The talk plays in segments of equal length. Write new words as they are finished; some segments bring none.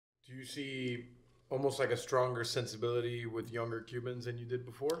you see almost like a stronger sensibility with younger Cubans than you did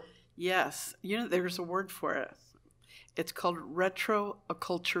before? Yes. There's a word for it. It's called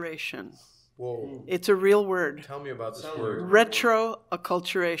retro-acculturation. Whoa. It's a real word. Tell me about this word.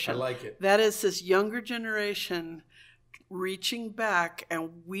 Retro-acculturation. I like it. That is this younger generation reaching back,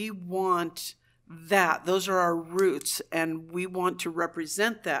 and we want that. Those are our roots, and we want to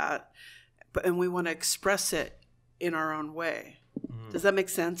represent that, and we want to express it in our own way. Does that make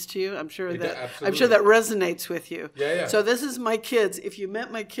sense to you? I'm sure that resonates with you. Yeah. So this is my kids. If you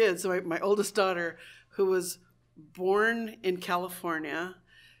met my kids, my oldest daughter, who was born in California,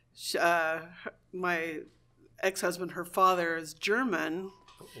 my ex-husband, her father is German,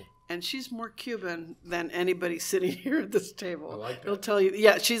 and she's more Cuban than anybody sitting here at this table. I like that. He'll tell you.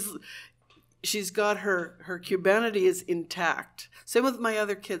 Yeah, she's got her Cubanity is intact. Same with my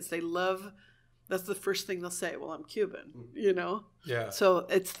other kids. They love. That's the first thing they'll say. Well, I'm Cuban, Yeah. So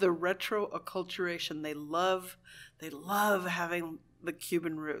it's the retro-acculturation. They love having the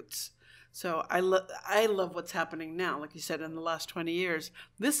Cuban roots. So I love what's happening now. Like you said, in the last 20 years,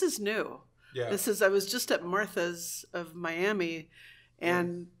 this is new. Yeah. I was just at Martha's of Miami,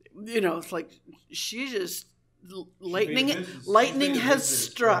 and it's like she just lightning has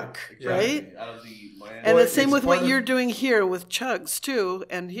struck, right? Out of the Miami. And the same with what you're doing here with Chugs too,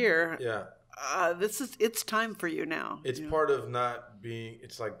 and here. Yeah. It's time for you now. It's part of not being.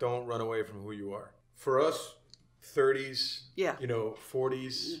 It's like don't run away from who you are. For us, 30s,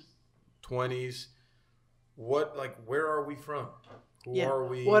 40s, 20s. Where are we from? Who are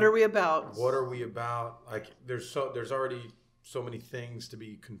we? What are we about? What are we about? Like, there's already so many things to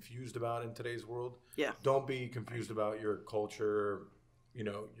be confused about in today's world. Yeah. Don't be confused about your culture,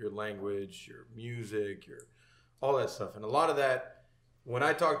 your language, your music, all that stuff. And a lot of that, when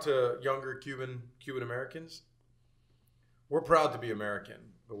I talk to younger Cuban Americans, we're proud to be American,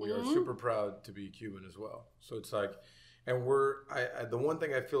 but we are super proud to be Cuban as well. So it's like, and the one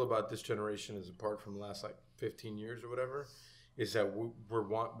thing I feel about this generation is, apart from the last 15 years or whatever, is that we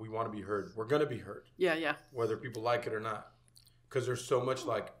want to be heard. We're going to be heard. Yeah. Whether people like it or not. Because there's so much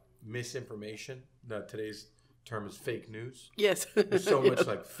misinformation. That today's term is fake news. Yes. There's so much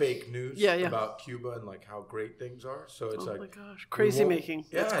fake news about Cuba and how great things are. So it's oh my gosh, crazy making.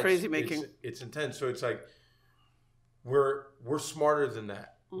 Yeah, that's crazy making. It's intense. So it's we're smarter than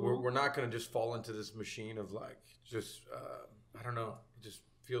that. Mm-hmm. We're not going to just fall into this machine of I don't know. It just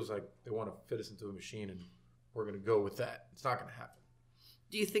feels like they want to fit us into a machine and we're going to go with that. It's not going to happen.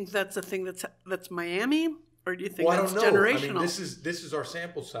 Do you think that's a thing that's Miami, or do you think Well, that's I don't know. generational? I mean, this is our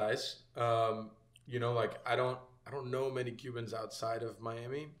sample size. I don't know many Cubans outside of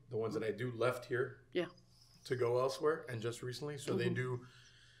Miami. The ones that I do left here to go elsewhere, and just recently. So they do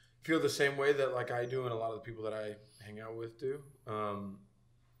feel the same way that I do, and a lot of the people that I hang out with do.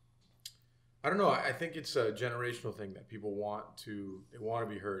 I don't know. I think it's a generational thing that people want to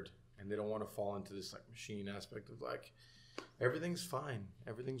be heard, and they don't want to fall into this machine aspect of everything's fine.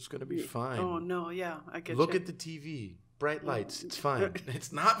 Everything's going to be fine. Oh, no, yeah, I get Look you. at the TV. Bright lights. It's fine.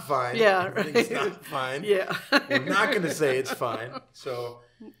 It's not fine. Yeah, Everything's right. not fine. Yeah. We're not going to say it's fine. So,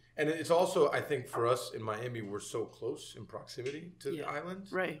 and it's also, I think for us in Miami, we're so close in proximity to the island.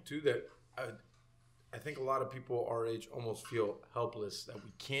 Right. Too, that I think a lot of people our age almost feel helpless that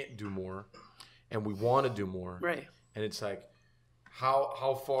we can't do more and we want to do more. Right. And it's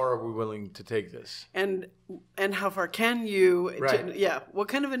how far are we willing to take this? And how far can you? Right. What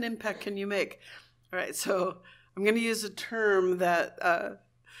kind of an impact can you make? All right. So I'm going to use a term that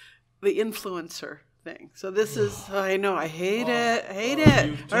the influencer thing. So this is I know I hate it.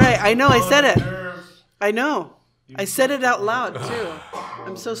 All right. I know I said it. I know. I said it out loud too.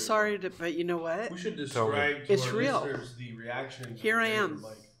 I'm so sorry but you know what? We should describe to it's our real. listeners the reaction. Here I am.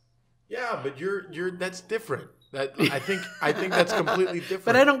 Yeah, but you're that's different. That I think that's completely different.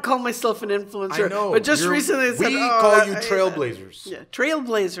 But I don't call myself an influencer. I know. But just recently I said, we call you trailblazers. Yeah,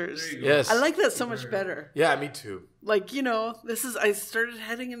 trailblazers. Yes. I like that so much better. Yeah, me too. I started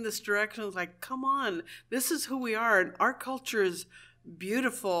heading in this direction. I was like, come on, this is who we are, and our culture is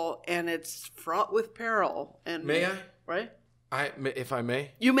beautiful, and it's fraught with peril. And may I? Right? If I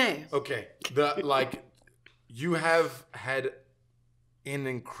may. You may. Okay. You have had an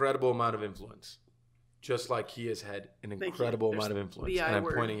incredible amount of influence. Just like he has had an incredible amount of influence. And I'm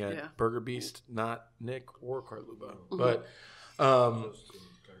pointing at Burger Beast, not Nick or Carluba. Mm-hmm. But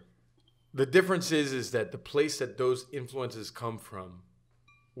the difference is that the place that those influences come from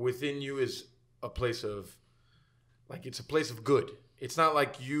within you is a place of, it's a place of good. it's not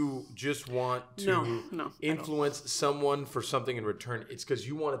like you just want to influence someone for something in return. It's because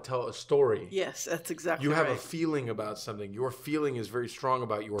you want to tell a story. Yes, that's exactly You have right. a feeling about something. Your feeling is very strong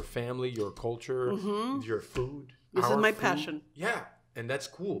about your family, your culture, your food. This is my passion. Yeah, and that's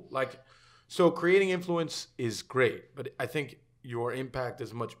cool. Like, so creating influence is great, but I think your impact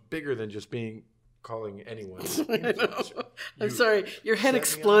is much bigger than just calling anyone. I know. I'm sorry. Your head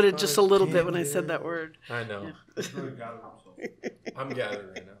exploded just a little bit when I said that word. I know. Yeah. I'm gathered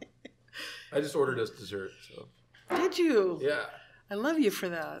right now. I just ordered us dessert. So. Did you? Yeah. I love you for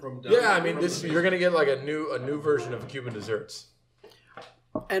that. Yeah, I mean, you're gonna get like a new version of Cuban desserts.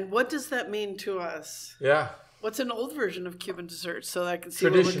 And what does that mean to us? Yeah. What's an old version of Cuban desserts so that I can see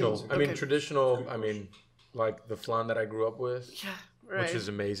traditional? What I mean, traditional. I mean, like the flan that I grew up with. Yeah. Right. Which is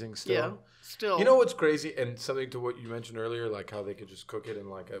amazing still. Yeah. Still. You know what's crazy, and something to what you mentioned earlier, like how they could just cook it in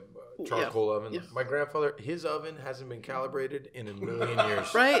like a charcoal oven. Yeah. My grandfather, his oven hasn't been calibrated in a million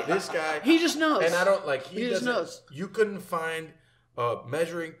years. Right. This guy, he just knows. And I don't like. He just knows. You couldn't find a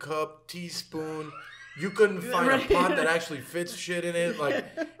measuring cup, teaspoon. You couldn't find a pot that actually fits shit in it. Like,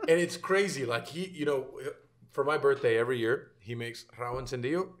 and it's crazy. Like for my birthday every year, he makes rabo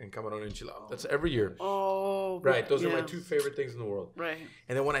encendido and camarón enchilado. That's every year. Oh, right. Those are my two favorite things in the world. Right.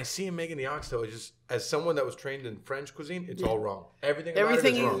 And then when I see him making the oxtail, it's just, as someone that was trained in French cuisine, it's all wrong. Everything about it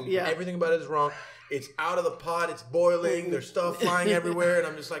is wrong. Yeah. Everything about it is wrong. It's out of the pot. It's boiling. There's stuff flying everywhere. And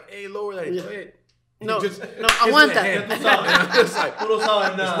I'm just like, hey, lower that. Yeah. Hey. No, I want that. And I'm just like, this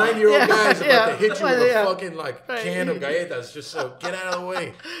 90-year-old guy is about to hit you with a fucking can of galletas. Just so get out of the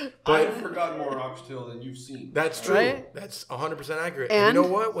way. But I've forgotten more oxtail than you've seen. That's true. Right? That's 100% accurate. And you know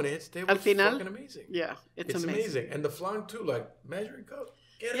what? When it hits the table, it's fucking amazing. Yeah, it's amazing. And the flan too, like measuring cup.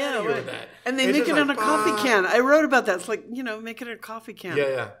 Get out of here with that. And they make it in a coffee can. I wrote about that. It's like, make it in a coffee can.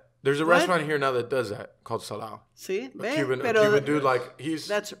 Yeah. There's a restaurant here now that does that called Salao. See? A Cuban dude,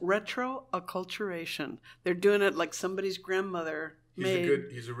 that's retro-acculturation. They're doing it like somebody's grandmother made.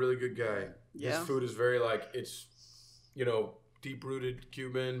 He's a really good guy. Yeah. His food is very it's, deep-rooted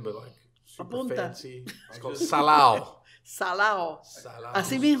Cuban, but super fancy. It's called Salao. Salao.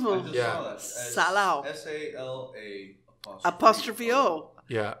 Así mismo. Yeah. Salao. S-A-L-A apostrophe O.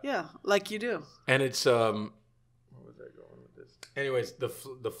 Yeah. Yeah, like you do. And it's anyways, the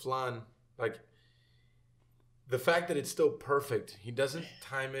flan, the fact that it's still perfect, he doesn't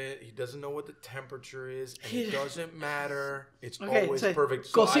time it, he doesn't know what the temperature is, and it doesn't matter. It's always perfect.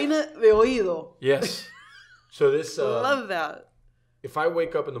 So cocina de oído. Yes. So this... love that. If I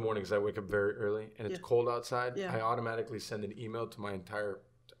wake up in the morning, because I wake up very early, and it's cold outside, I automatically send an email to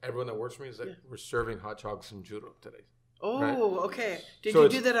everyone that works for me, is like, we're serving hot chocolates and churro today. Oh, right? Okay. Did you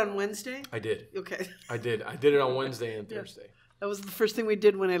do that on Wednesday? I did. Okay. I did it on Wednesday and Thursday. That was the first thing we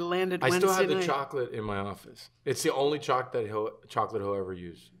did when I landed Wednesday night. I still have the chocolate in my office. It's the only chocolate he'll ever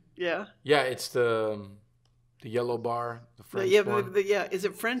use. Yeah? Yeah, it's the yellow bar, the French one. Is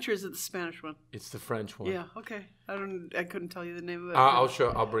it French or is it the Spanish one? It's the French one. Yeah, okay. I couldn't tell you the name of it.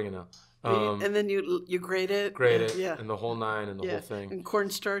 I'll bring it up. And then you grate it. And the whole nine and the whole thing. And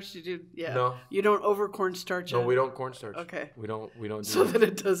cornstarch, you do, No. You don't over cornstarch it? No, we don't cornstarch. Okay. We don't do so that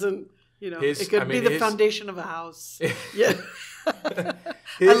it doesn't, it could be the foundation of a house. Yeah.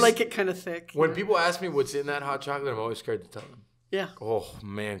 I like it kind of thick. When people ask me what's in that hot chocolate, I'm always scared to tell them. Yeah. Oh,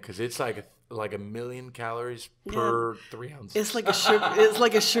 man, because it's like a million calories per 3 ounces. It's like a sugar. It's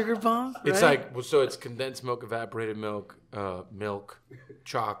like a sugar bomb. Right? It's so it's condensed milk, evaporated milk,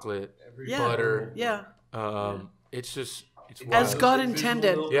 chocolate, butter. Yeah. It's just wild. As God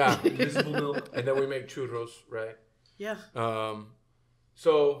intended. Milk, yeah. Invisible milk. And then we make churros, right? Yeah.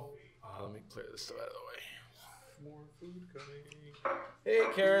 So let me clear this stuff out of the way. More food coming. Hey,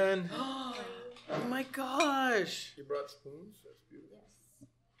 Karen. Oh my gosh. You brought spoons? That's beautiful.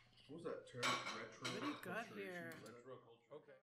 What was that term? What do you got here?